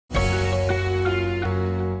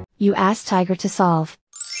You ask Tiger to solve.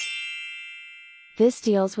 This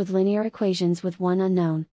deals with linear equations with one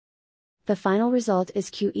unknown. The final result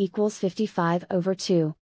is q equals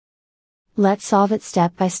 55/2. Let's solve it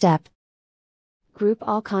step by step. Group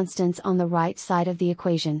all constants on the right side of the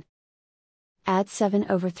equation. Add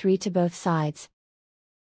 7/3 to both sides.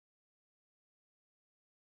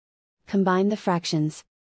 Combine the fractions.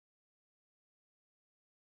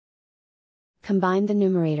 Combine the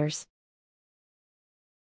numerators.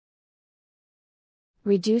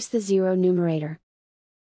 Reduce the zero numerator.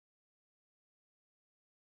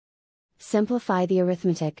 Simplify the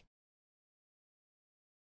arithmetic.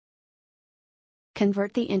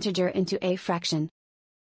 Convert the integer into a fraction.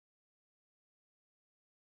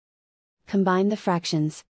 Combine the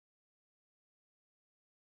fractions.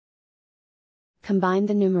 Combine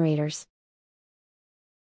the numerators.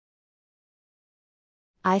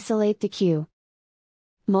 Isolate the q.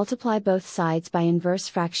 Multiply both sides by inverse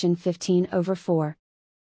fraction 15/4.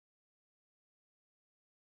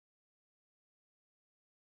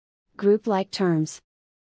 Group like terms.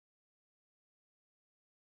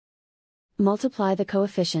 Multiply the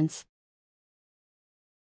coefficients.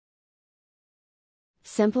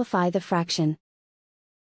 Simplify the fraction.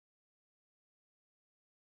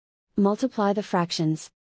 Multiply the fractions.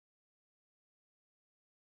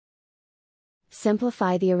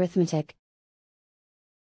 Simplify the arithmetic.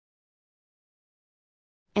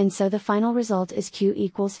 And so the final result is q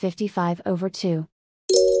equals 55/2.